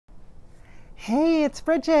Hey, it's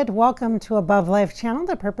Bridget. Welcome to Above Life channel.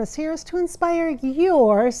 The purpose here is to inspire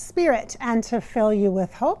your spirit and to fill you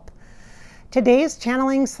with hope. Today's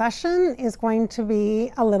channeling session is going to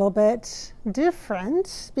be a little bit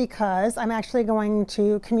different because I'm actually going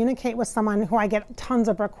to communicate with someone who I get tons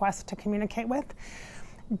of requests to communicate with.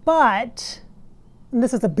 But, and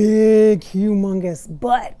this is a big, humongous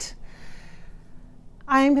but,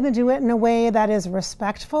 I'm going to do it in a way that is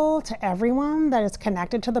respectful to everyone, that is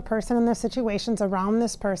connected to the person and the situations around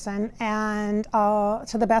this person. And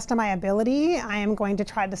to the best of my ability, I am going to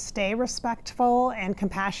try to stay respectful and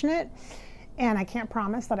compassionate. And I can't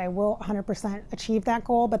promise that I will 100% achieve that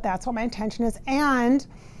goal, but that's what my intention is. And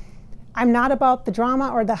I'm not about the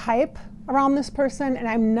drama or the hype around this person, and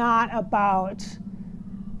I am not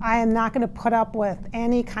going to put up with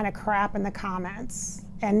any kind of crap in the comments.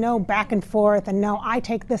 And no back and forth, and no, I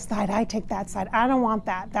take this side, I take that side. I don't want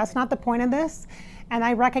that. That's not the point of this. And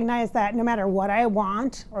I recognize that no matter what I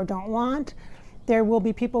want or don't want, there will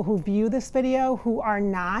be people who view this video who are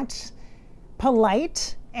not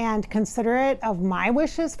polite and considerate of my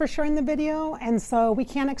wishes for sharing the video. And so we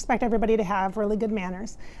can't expect everybody to have really good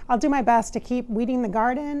manners. I'll do my best to keep weeding the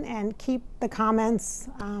garden and keep the comments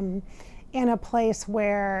in a place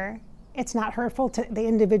where it's not hurtful to the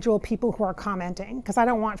individual people who are commenting, because I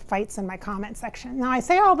don't want fights in my comment section. Now, I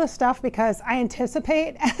say all this stuff because I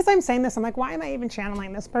anticipate, as I'm saying this, I'm like, why am I even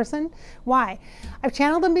channeling this person? Why? I've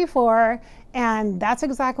channeled them before, and that's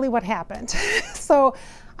exactly what happened. So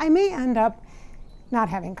I may end up not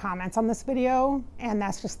having comments on this video, and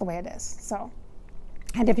that's just the way it is. So,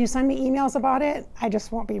 and if you send me emails about it, I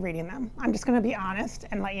just won't be reading them. I'm just going to be honest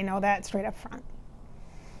and let you know that straight up front.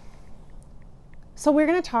 So we're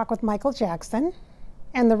going to talk with Michael Jackson,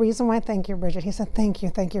 and the reason why, thank you, Bridget. He said, thank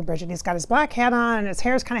you, Bridget. He's got his black hat on, and his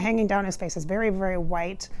hair is kind of hanging down. His face is very, very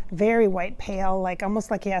white, pale, like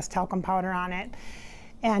almost like he has talcum powder on it.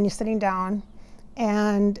 And he's sitting down,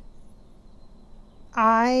 and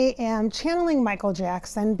I am channeling Michael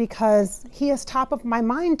Jackson because he is top of my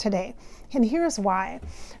mind today. And here's why.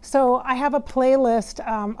 So I have a playlist,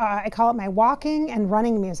 I call it my walking and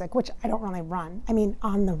running music, which I don't really run. I mean,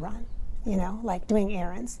 on the run. You know, like doing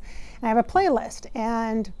errands. And I have a playlist,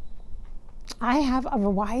 and I have a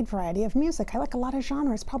wide variety of music. I like a lot of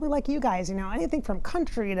genres, probably like you guys, you know, anything from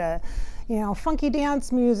country to, you know, funky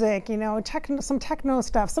dance music, you know, some techno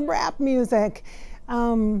stuff, some rap music,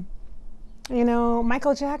 you know,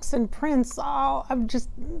 Michael Jackson, Prince, all of just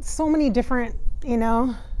so many different, you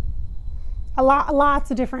know,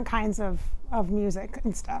 lots of different kinds of music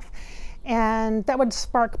and stuff. And that would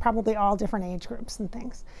spark probably all different age groups and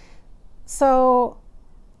things. So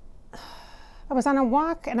I was on a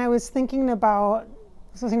walk, and I was thinking about,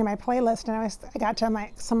 I was listening to my playlist, and I got to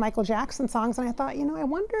some Michael Jackson songs, and I thought, you know, I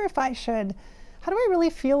wonder if I should, how do I really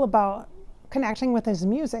feel about connecting with his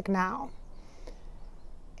music now?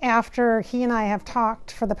 After he and I have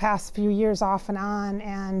talked for the past few years off and on,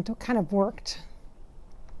 and kind of worked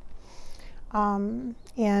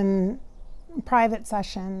in private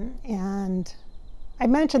session, and I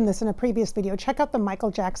mentioned this in a previous video. Check out the Michael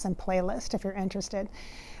Jackson playlist if you're interested,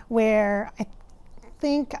 where I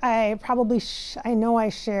think I probably, I know I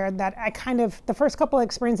shared that I kind of, the first couple of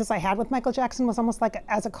experiences I had with Michael Jackson was almost like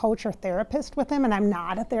as a coach or therapist with him, and I'm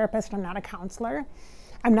not a therapist, I'm not a counselor,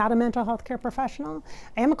 I'm not a mental health care professional.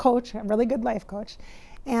 I am a coach, a really good life coach,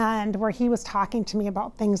 and where he was talking to me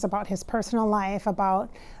about things about his personal life,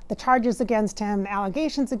 about the charges against him, the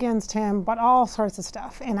allegations against him, but all sorts of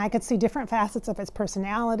stuff. And I could see different facets of his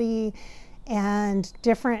personality and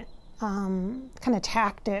different kind of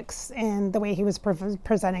tactics and the way he was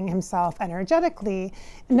presenting himself energetically,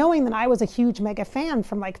 knowing that I was a huge mega fan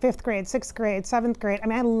from like 5th grade, 6th grade, 7th grade. I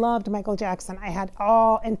mean, I loved Michael Jackson. I had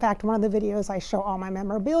in fact, one of the videos I show all my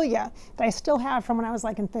memorabilia that I still have from when I was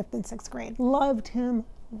like in 5th and 6th grade. Loved him.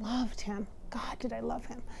 God, did I love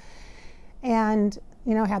him. And,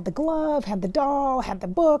 you know, had the glove, had the doll, had the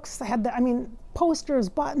books, had the, I mean, posters,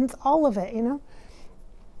 buttons, all of it, you know.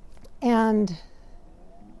 And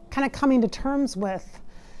kind of coming to terms with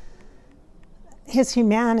his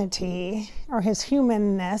humanity or his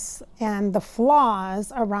humanness and the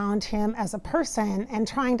flaws around him as a person, and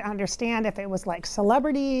trying to understand if it was like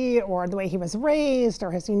celebrity or the way he was raised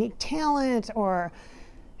or his unique talent or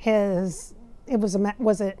his,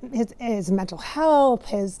 was it his mental health,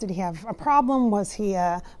 did he have a problem, was he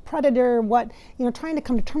a predator, what, you know, trying to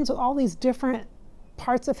come to terms with all these different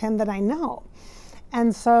parts of him that I know.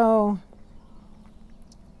 And so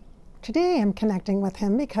today I'm connecting with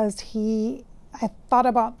him because I thought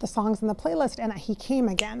about the songs in the playlist, and he came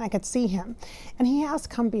again. I could see him. And he has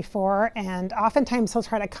come before, and oftentimes he'll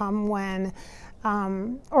try to come when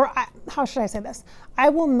how should I say this? I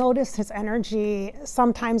will notice his energy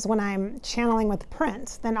sometimes when I'm channeling with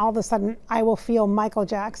Prince. Then all of a sudden I will feel Michael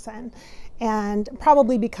Jackson. And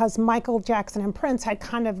probably because Michael Jackson and Prince had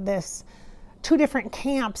kind of this two different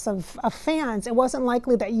camps of fans, it wasn't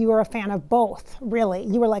likely that you were a fan of both, really.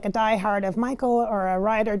 You were like a diehard of Michael or a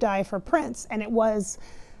ride or die for Prince. And it was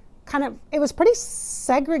pretty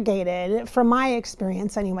segregated from my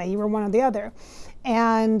experience anyway. You were one or the other.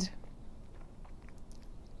 And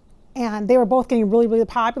they were both getting really, really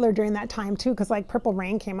popular during that time too, because like Purple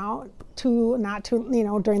Rain came out during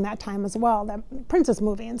that time as well, that Prince's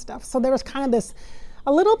movie and stuff. So there was kind of this,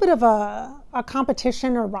 a little bit of a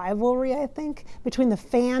competition or rivalry, I think, between the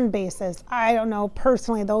fan bases. I don't know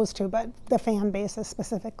personally those two, but the fan bases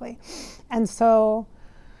specifically. And so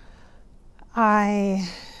to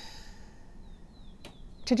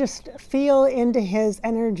just feel into his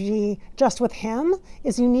energy just with him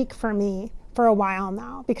is unique for me for a while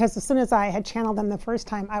now, because as soon as I had channeled them the first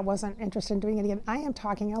time, I wasn't interested in doing it again. I am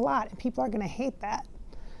talking a lot, and people are going to hate that.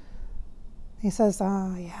 He says,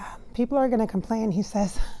 oh, yeah, people are going to complain. He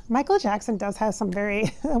says, Michael Jackson does have some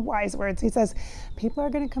very wise words. He says, people are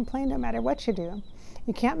going to complain no matter what you do.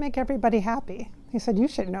 You can't make everybody happy. He said, you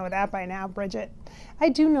should know that by now, Bridget. I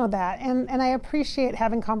do know that, and I appreciate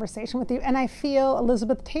having conversation with you, and I feel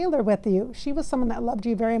Elizabeth Taylor with you. She was someone that loved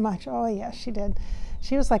you very much. Oh, yes, she did.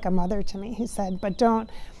 She was like a mother to me, he said, but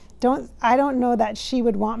I don't know that she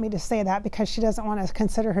would want me to say that because she doesn't want to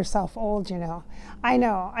consider herself old, you know.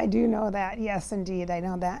 I do know that. Yes, indeed, I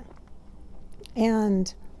know that.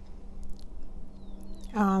 And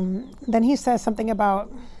then he says something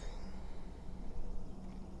about,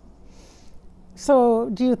 so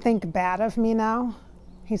do you think bad of me now?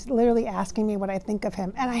 He's literally asking me what I think of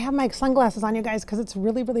him. And I have my sunglasses on, you guys, because it's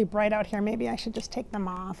really, really bright out here. Maybe I should just take them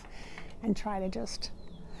off and try to just,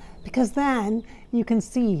 because then you can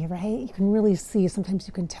see, right? You can really see. Sometimes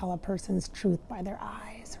you can tell a person's truth by their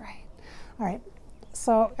eyes, right? All right.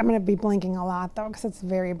 So I'm going to be blinking a lot, though, because it's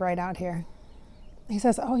very bright out here. He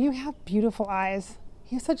says, oh, you have beautiful eyes.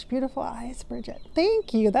 You have such beautiful eyes, Bridget.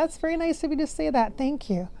 Thank you. That's very nice of you to say that. Thank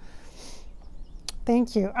you.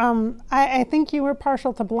 Thank you. I think you were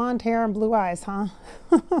partial to blonde hair and blue eyes, huh?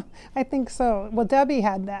 I think so. Well, Debbie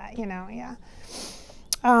had that, you know, yeah.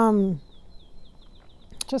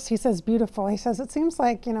 He says, beautiful. He says, it seems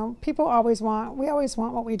like, you know, we always want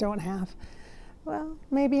what we don't have. Well,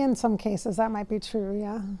 maybe in some cases that might be true,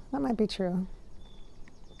 yeah. That might be true.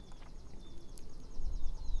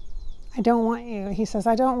 I don't want you, he says,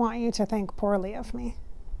 I don't want you to think poorly of me.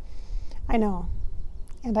 I know.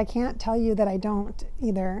 And I can't tell you that I don't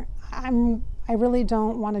either. I really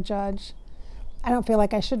don't want to judge. I don't feel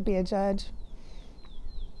like I should be a judge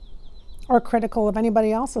or critical of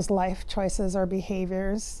anybody else's life choices or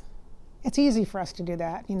behaviors. It's easy for us to do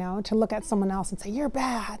that, you know, to look at someone else and say, you're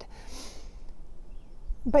bad.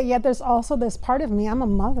 But yet there's also this part of me, I'm a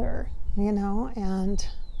mother, you know, and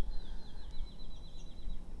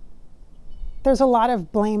there's a lot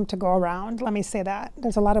of blame to go around. Let me say that.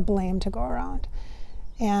 There's a lot of blame to go around.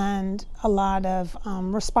 And a lot of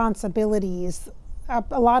responsibilities,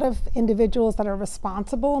 a lot of individuals that are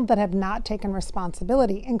responsible that have not taken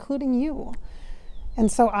responsibility, including you.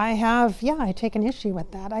 And so I take an issue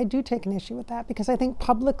with that. I do take an issue with that because I think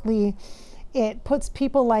publicly it puts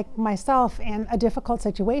people like myself in a difficult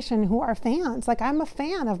situation who are fans. Like, I'm a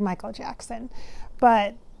fan of Michael Jackson,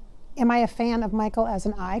 but am I a fan of Michael as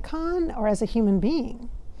an icon or as a human being?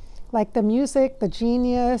 Like the music, the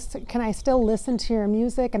genius, can I still listen to your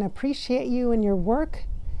music and appreciate you and your work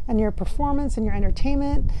and your performance and your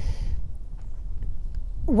entertainment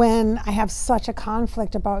when I have such a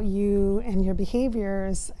conflict about you and your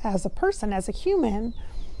behaviors as a person, as a human,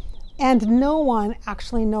 and no one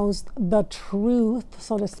actually knows the truth,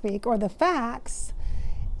 so to speak, or the facts,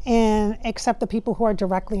 except the people who are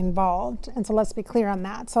directly involved. And so let's be clear on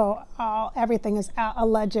that. So everything is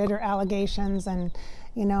alleged or allegations and,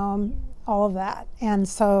 you know, all of that. And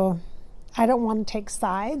so I don't want to take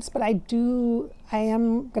sides, but I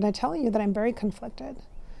am going to tell you that I'm very conflicted.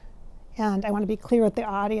 And I want to be clear with the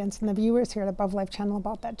audience and the viewers here at Above Life Channel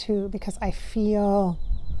about that too, because I feel,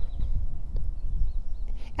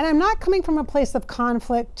 and I'm not coming from a place of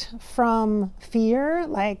conflict from fear,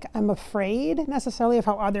 like I'm afraid necessarily of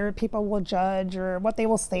how other people will judge or what they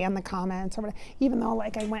will say in the comments or whatever, even though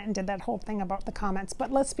like I went and did that whole thing about the comments.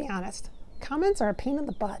 But let's be honest, comments are a pain in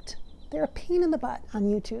the butt. They're a pain in the butt on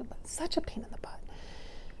YouTube, such a pain in the butt.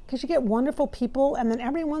 Because you get wonderful people, and then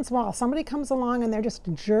every once in a while somebody comes along and they're just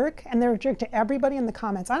a jerk, and they're a jerk to everybody in the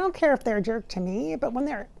comments. I don't care if they're a jerk to me, but when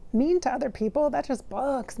they're mean to other people, that just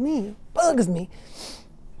bugs me. Bugs me.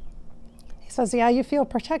 He says, yeah, you feel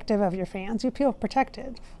protective of your fans. You feel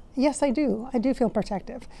protected. Yes, I do. I do feel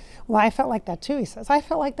protective. Well, I felt like that too, he says. I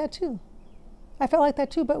felt like that too. I felt like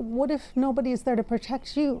that too, but what if nobody's there to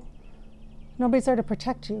protect you? Nobody's there to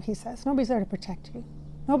protect you, he says. Nobody's there to protect you.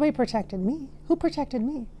 Nobody protected me. Who protected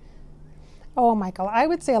me? Oh, Michael, I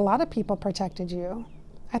would say a lot of people protected you.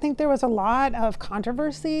 I think there was a lot of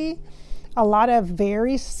controversy, a lot of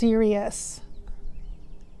very serious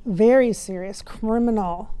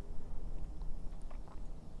criminal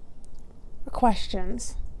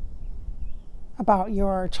questions about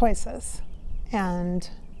your choices. And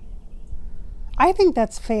I think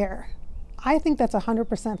that's fair. I think that's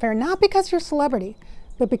 100% fair, not because you're a celebrity,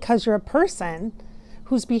 but because you're a person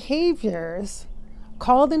whose behaviors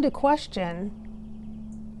called into question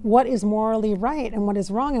what is morally right and what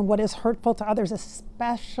is wrong and what is hurtful to others,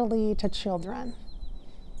 especially to children.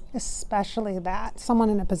 Especially that. Someone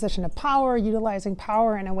in a position of power, utilizing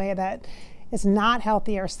power in a way that is not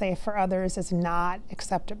healthy or safe for others is not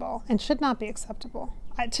acceptable and should not be acceptable.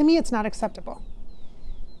 To me, it's not acceptable.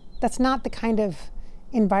 That's not the kind of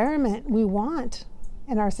environment we want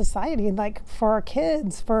in our society, like for our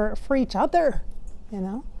kids, for each other, you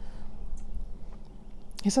know?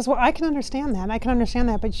 He says, well, I can understand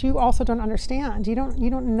that, but you also don't understand. You don't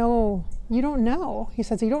know. He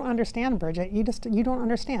says, you don't understand, Bridget. You don't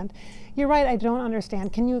understand. You're right, I don't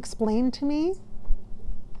understand. Can you explain to me?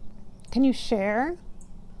 Can you share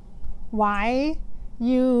why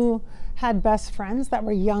you had best friends that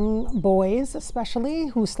were young boys, especially,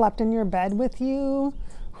 who slept in your bed with you,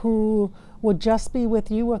 who would just be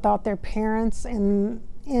with you without their parents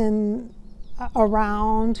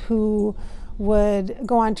around, who would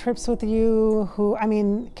go on trips with you,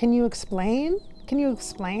 can you explain? Can you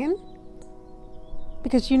explain?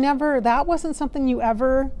 Because that wasn't something you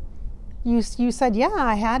ever, you said, yeah,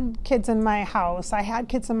 I had kids in my house, I had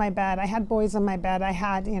kids in my bed, I had boys in my bed, I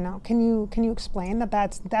had, can you explain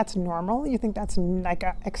that's normal? You think that's like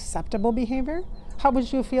a acceptable behavior? How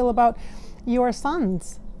would you feel about your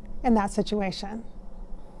sons in that situation?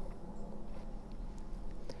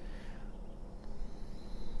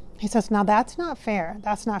 He says, now that's not fair.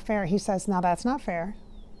 That's not fair. He says, now that's not fair.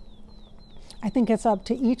 I think it's up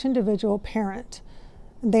to each individual parent.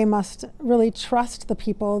 They must really trust the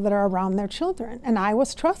people that are around their children. And I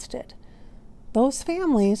was trusted. Those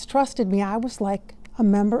families trusted me. I was like a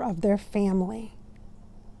member of their family.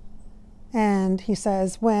 And he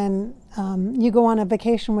says, when you go on a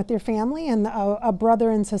vacation with your family and a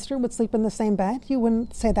brother and sister would sleep in the same bed, you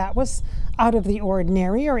wouldn't say that was out of the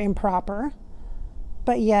ordinary or improper.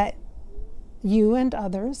 But yet, you and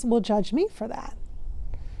others will judge me for that.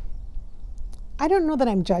 I don't know that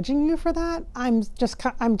I'm judging you for that. I'm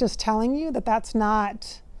just telling you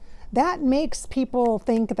that makes people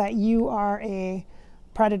think that you are a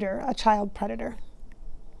predator, a child predator.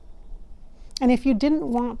 And if you didn't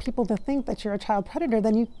want people to think that you're a child predator,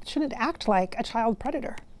 then you shouldn't act like a child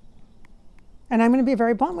predator. And I'm going to be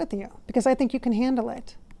very blunt with you because I think you can handle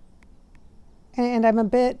it. And I'm a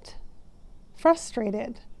bit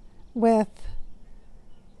frustrated with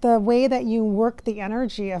the way that you work the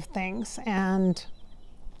energy of things, and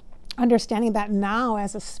understanding that now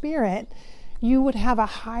as a spirit, you would have a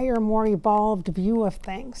higher, more evolved view of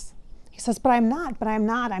things. He says, I'm not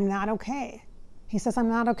okay. He says, I'm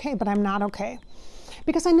not okay, but I'm not okay.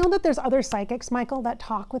 Because I know that there's other psychics, Michael, that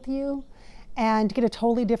talk with you and get a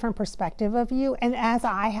totally different perspective of you. And as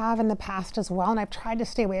I have in the past as well, and I've tried to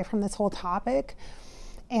stay away from this whole topic,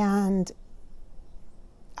 and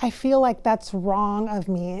I feel like that's wrong of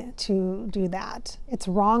me to do that. It's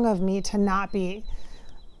wrong of me to not be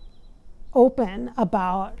open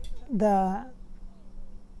about the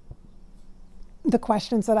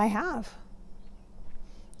questions that I have.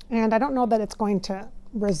 And I don't know that it's going to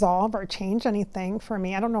resolve or change anything for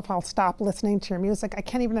me. I don't know if I'll stop listening to your music. I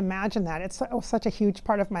can't even imagine that. It's such a huge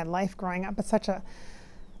part of my life growing up. It's such an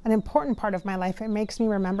important part of my life. It makes me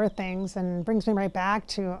remember things and brings me right back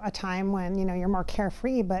to a time when, you're more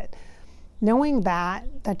carefree. But knowing that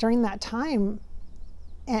during that time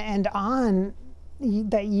and on,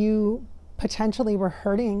 that you potentially were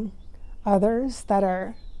hurting others that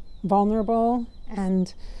are vulnerable,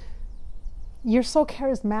 and you're so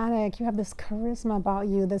charismatic, you have this charisma about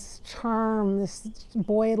you, this charm, this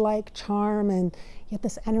boy-like charm, and you have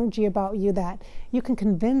this energy about you that you can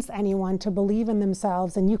convince anyone to believe in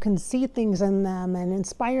themselves, and you can see things in them and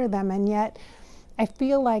inspire them. And yet I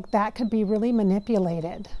feel like that could be really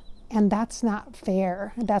manipulated, and that's not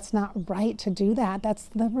fair. That's not right to do that.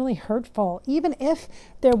 That's really hurtful. Even if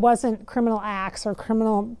there wasn't criminal acts or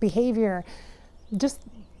criminal behavior, just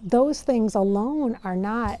those things alone are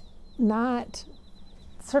not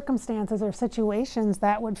circumstances or situations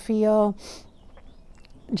that would feel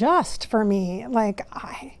just for me. Like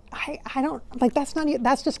I don't, like, that's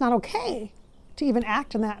just not okay to even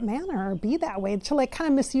act in that manner or be that way, to like kind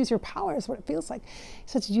of misuse your power is what it feels like. He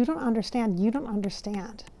says, you don't understand. You don't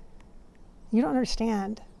understand. You don't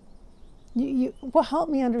understand. Well, help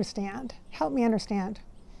me understand. Help me understand.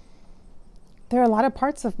 There are a lot of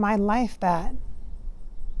parts of my life that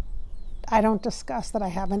I don't discuss, that I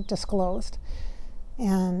haven't disclosed.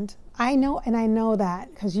 And I know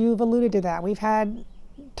that because you've alluded to that. We've had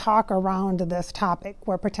talk around this topic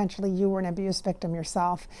where potentially you were an abuse victim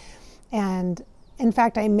yourself. And in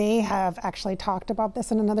fact, I may have actually talked about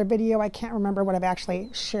this in another video. I can't remember what I've actually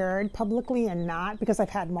shared publicly and not, because I've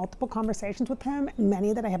had multiple conversations with him,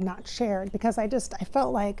 many that I have not shared, because I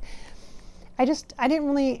felt like I didn't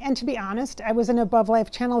really, and to be honest, I was in Above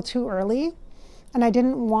Life channel too early, and I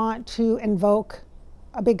didn't want to invoke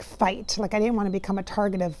a big fight. Like, I didn't want to become a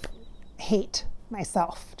target of hate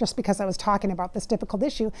myself just because I was talking about this difficult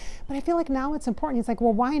issue. But I feel like now it's important. He's like,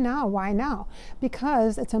 well, why now? Why now?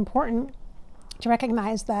 Because it's important to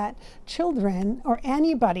recognize that children or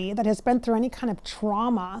anybody that has been through any kind of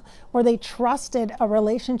trauma where they trusted a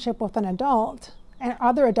relationship with an adult and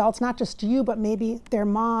other adults, not just you, but maybe their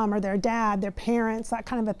mom or their dad, their parents, that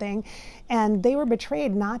kind of a thing, and they were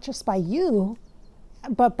betrayed not just by you,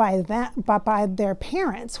 but by their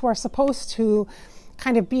parents, who are supposed to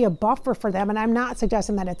kind of be a buffer for them. And I'm not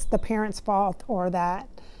suggesting that it's the parents' fault or that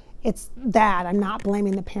it's that. I'm not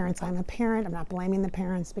blaming the parents. I'm a parent. I'm not blaming the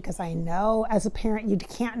parents, because I know as a parent you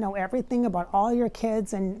can't know everything about all your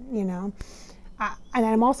kids, and and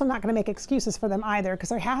I'm also not going to make excuses for them either, because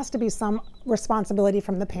there has to be some responsibility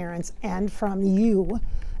from the parents and from you,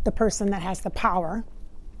 the person that has the power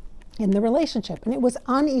in the relationship. And it was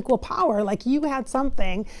unequal power. Like, you had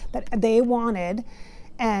something that they wanted,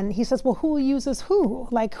 and he says, well, who uses who?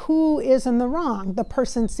 Like, who is in the wrong? The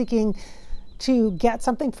person seeking to get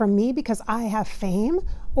something from me because I have fame,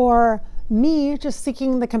 or me just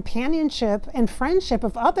seeking the companionship and friendship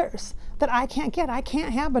of others that I can't get? I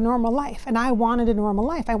can't have a normal life, and I wanted a normal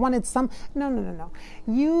life. I wanted no.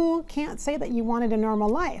 You can't say that you wanted a normal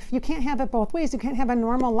life. You can't have it both ways. You can't have a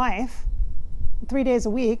normal life 3 days a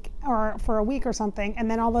week or for a week or something, and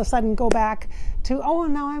then all of a sudden go back to, oh,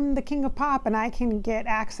 now I'm the king of pop and I can get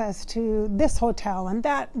access to this hotel and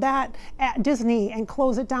that at Disney and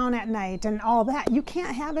close it down at night and all that. You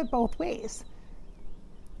can't have it both ways.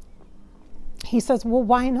 He says, well,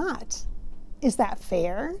 why not? Is that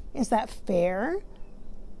fair? Is that fair?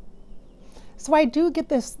 So I do get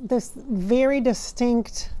this very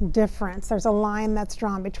distinct difference. There's a line that's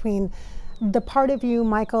drawn between the part of you,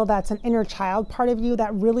 Michael, that's an inner child part of you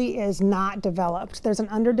that really is not developed. There's an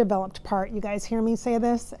underdeveloped part. You guys hear me say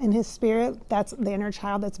this? In his spirit, that's the inner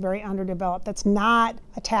child that's very underdeveloped, that's not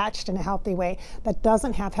attached in a healthy way, that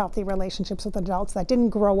doesn't have healthy relationships with adults, that didn't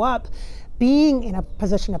grow up being in a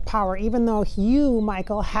position of power, even though you,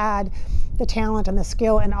 Michael, had the talent and the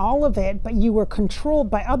skill and all of it, but you were controlled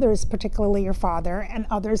by others, particularly your father and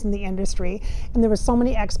others in the industry, and there were so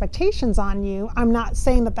many expectations on you. I'm not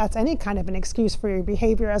saying that that's any kind of an excuse for your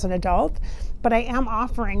behavior as an adult, but I am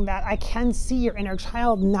offering that I can see your inner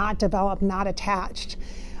child not developed, not attached.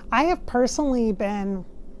 I have personally been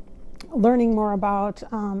learning more about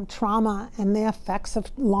trauma and the effects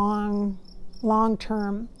of long-term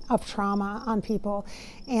of trauma on people,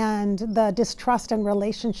 and the distrust in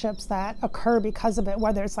relationships that occur because of it,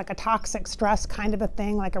 whether it's like a toxic stress kind of a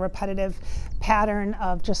thing, like a repetitive pattern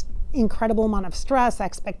of just incredible amount of stress,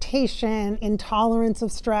 expectation, intolerance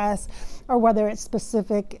of stress, or whether it's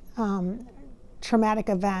specific traumatic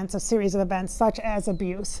events, a series of events such as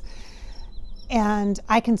abuse. And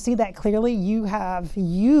I can see that clearly. You have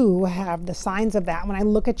the signs of that. When I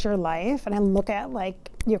look at your life and I look at like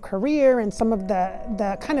your career and some of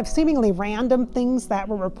the kind of seemingly random things that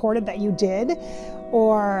were reported that you did,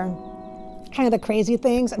 or kind of the crazy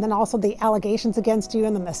things, and then also the allegations against you,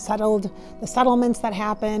 and then the settlements that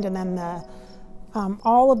happened, and then the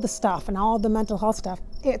all of the stuff and all of the mental health stuff,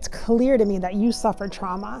 it's clear to me that you suffered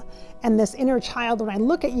trauma. And this inner child, when I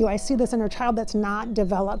look at you, I see this inner child that's not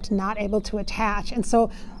developed, not able to attach. And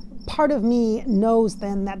so part of me knows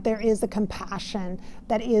then that there is a compassion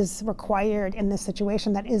that is required in this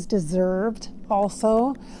situation, that is deserved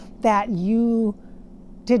also, that you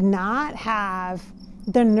did not have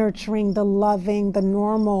the nurturing, the loving, the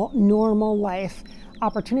normal life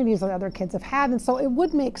opportunities that other kids have had. And so it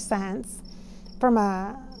would make sense from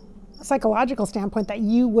a psychological standpoint that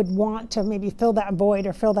you would want to maybe fill that void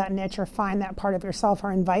or fill that niche or find that part of yourself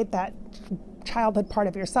or invite that childhood part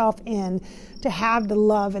of yourself in to have the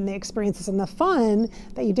love and the experiences and the fun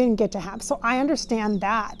that you didn't get to have. So I understand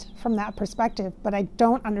that from that perspective, but what I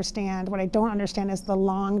don't understand is the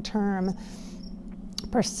long-term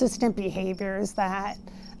persistent behaviors that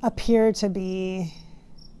appear to be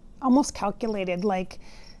almost calculated, like,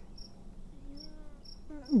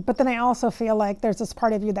 but then I also feel like there's this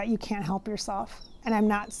part of you that you can't help yourself. And I'm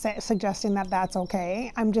not suggesting that that's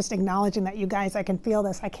okay. I'm just acknowledging that, you guys, I can feel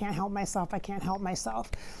this. I can't help myself. I can't help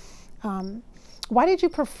myself. Why did you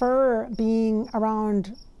prefer being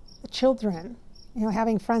around children? You know,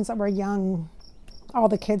 having friends that were young, all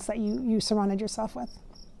the kids that you surrounded yourself with?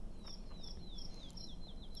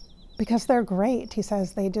 Because they're great. He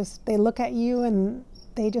says they look at you and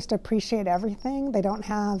they just appreciate everything. They don't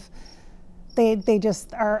have, they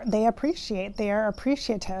are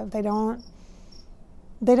appreciative.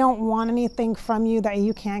 They don't want anything from you that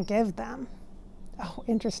you can't give them. Oh,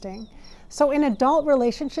 interesting. So in adult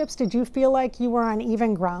relationships, did you feel like you were on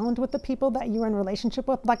even ground with the people that you were in relationship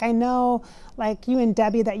with? Like, I know, like you and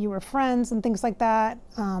Debbie, that you were friends and things like that.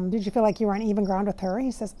 Did you feel like you were on even ground with her?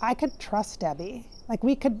 He says, I could trust Debbie. Like,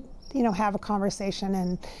 we could, you know, have a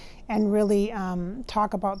conversation and really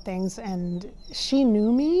talk about things. And she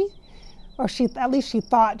knew me, or at least she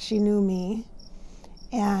thought she knew me.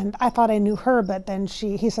 And I thought I knew her, but then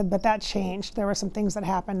he said, but that changed. There were some things that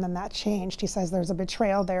happened and that changed. He says there's a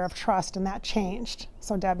betrayal there of trust and that changed.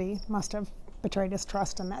 So Debbie must have betrayed his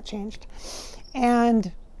trust and that changed.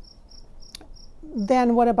 And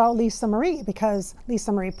then what about Lisa Marie? Because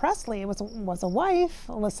Lisa Marie Presley was a wife,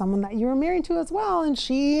 was someone that you were married to as well. And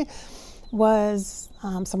she was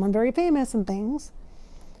someone very famous and things.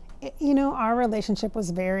 You know, our relationship was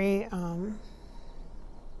very...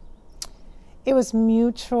 it was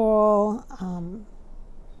mutual.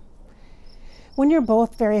 When you're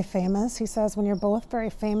both very famous, he says, when you're both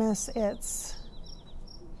very famous, it's...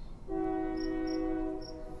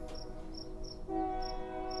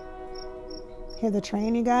 Hear the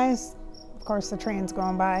train, you guys? Of course, the train's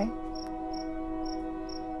going by.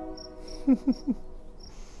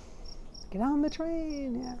 Get on the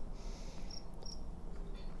train, yeah.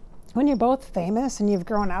 When you're both famous and you've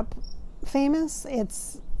grown up famous,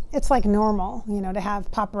 it's like normal, you know, to have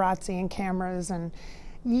paparazzi and cameras, and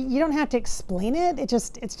you don't have to explain it. It's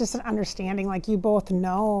just an understanding. Like, you both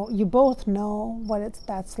know what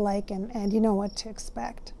that's like, and you know what to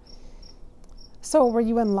expect. So were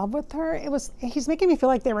you in love with her? He's making me feel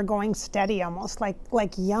like they were going steady, almost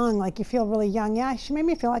like young, like you feel really young. Yeah, she made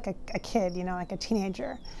me feel like a kid, you know, like a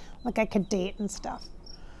teenager, like I could date and stuff.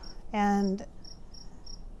 And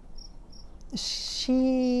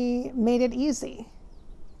she made it easy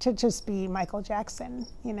to just be Michael Jackson,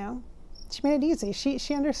 you know. She made it easy.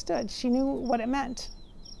 She understood. She knew what it meant.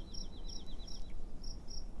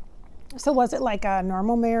 So was it like a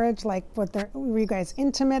normal marriage? Like, were you guys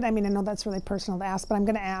intimate? I mean, I know that's really personal to ask, but I'm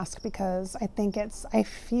going to ask because I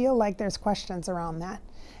feel like there's questions around that.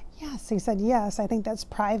 Yes, he said, yes, I think that's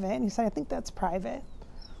private. And he said, I think that's private.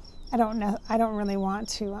 I don't know. I don't really want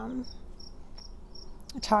to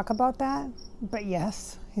talk about that, but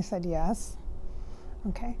yes, he said yes.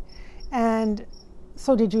 Okay. And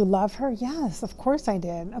so did you love her? Yes, of course I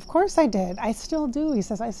did. Of course I did. I still do. He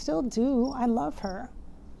says, I still do. I love her.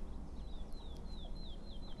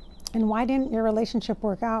 And why didn't your relationship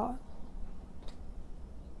work out?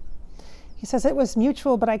 He says, it was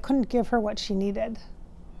mutual, but I couldn't give her what she needed.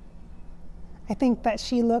 I think that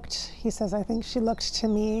he says, I think she looked to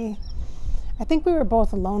me. I think we were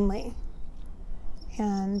both lonely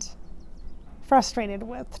and frustrated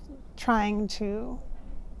with trying to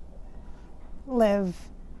live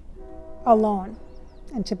alone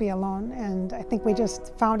and to be alone. And I think we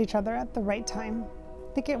just found each other at the right time.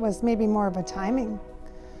 I think it was maybe more of a timing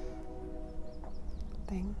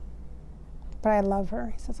thing. But I love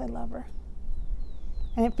her. He says, I love her.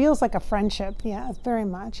 And it feels like a friendship. Yeah, very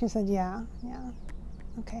much. He said, yeah.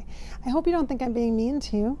 Okay. I hope you don't think I'm being mean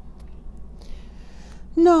to you.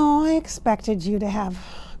 No, I expected you to have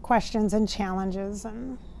questions and challenges,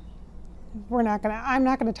 and I'm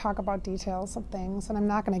not going to talk about details of things, and I'm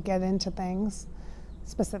not going to get into things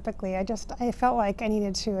specifically. I felt like I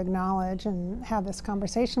needed to acknowledge and have this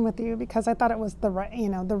conversation with you because I thought it was the right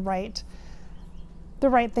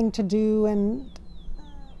thing to do and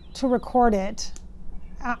to record it.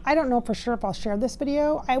 I don't know for sure if I'll share this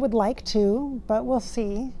video. I would like to, but we'll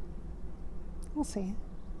see. We'll see.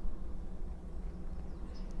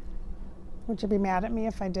 Would you be mad at me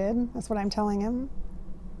if I did? That's what I'm telling him.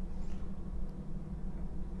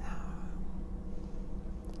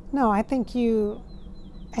 No, I think you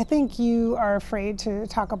are afraid to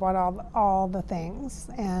talk about all the things,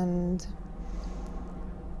 and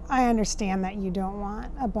I understand that you don't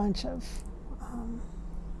want a bunch of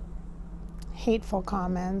hateful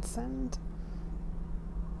comments, and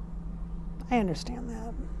I understand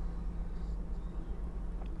that.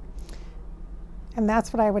 And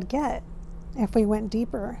that's what I would get if we went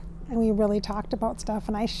deeper and we really talked about stuff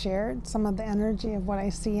and I shared some of the energy of what I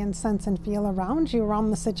see and sense and feel around you,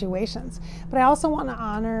 around the situations. But I also want to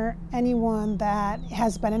honor anyone that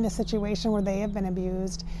has been in a situation where they have been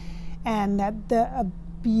abused, and that the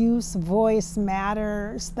abuse voice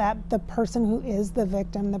matters, that the person who is the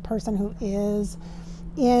victim, the person who is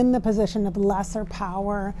in the position of lesser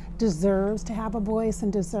power, deserves to have a voice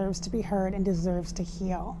and deserves to be heard and deserves to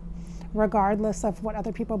heal, regardless of what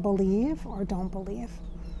other people believe or don't believe.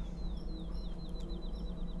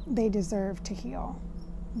 They deserve to heal.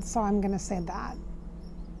 So I'm going to say that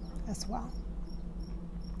as well.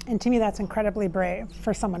 And to me, that's incredibly brave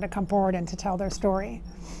for someone to come forward and to tell their story,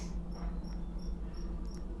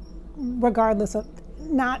 regardless of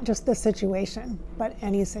not just this situation, but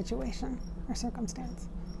any situation or circumstance.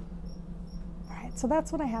 All right, so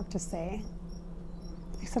that's what I have to say.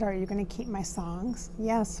 I said, are you going to keep my songs?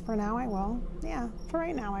 Yes, for now I will. Yeah, for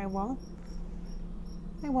right now I will.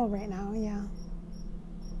 I will right now, yeah.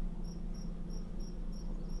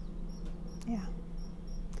 Yeah.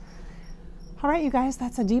 All right, you guys,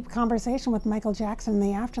 that's a deep conversation with Michael Jackson in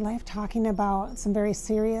the afterlife, talking about some very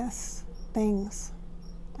serious things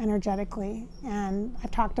energetically. And I've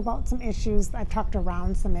talked about some issues. I've talked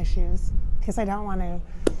around some issues because I don't want to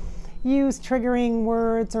use triggering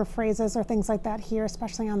words or phrases or things like that here,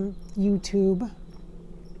 especially on YouTube.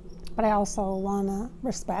 But I also want to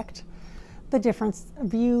respect the different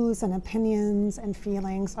views and opinions and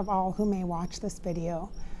feelings of all who may watch this video.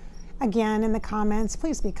 Again, in the comments,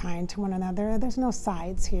 please be kind to one another. There's no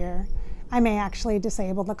sides here. I may actually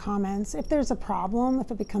disable the comments. If there's a problem, if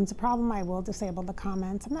it becomes a problem, I will disable the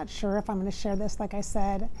comments. I'm not sure if I'm going to share this, like I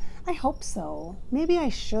said. I hope so. Maybe I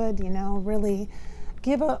should, really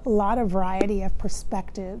give a lot of variety of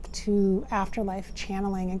perspective to afterlife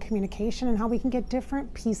channeling and communication, and how we can get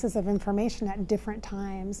different pieces of information at different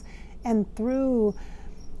times and through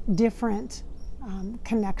different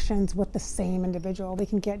connections with the same individual. We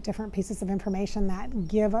can get different pieces of information that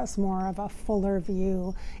give us more of a fuller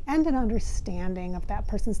view and an understanding of that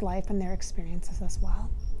person's life and their experiences as well.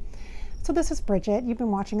 So this is Bridget. You've been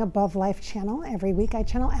watching Above Life channel. Every week I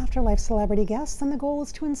channel afterlife celebrity guests, and the goal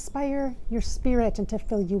is to inspire your spirit and to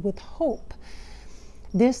fill you with hope.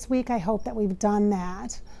 This week I hope that we've done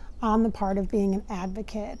that on the part of being an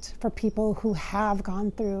advocate for people who have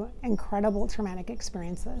gone through incredible traumatic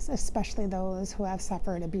experiences, especially those who have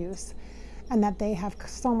suffered abuse, and that they have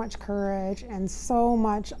so much courage and so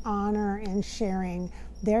much honor in sharing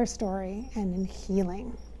their story and in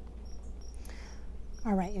healing.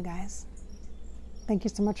 All right, you guys. Thank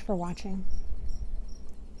you so much for watching.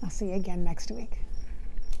 I'll see you again next week.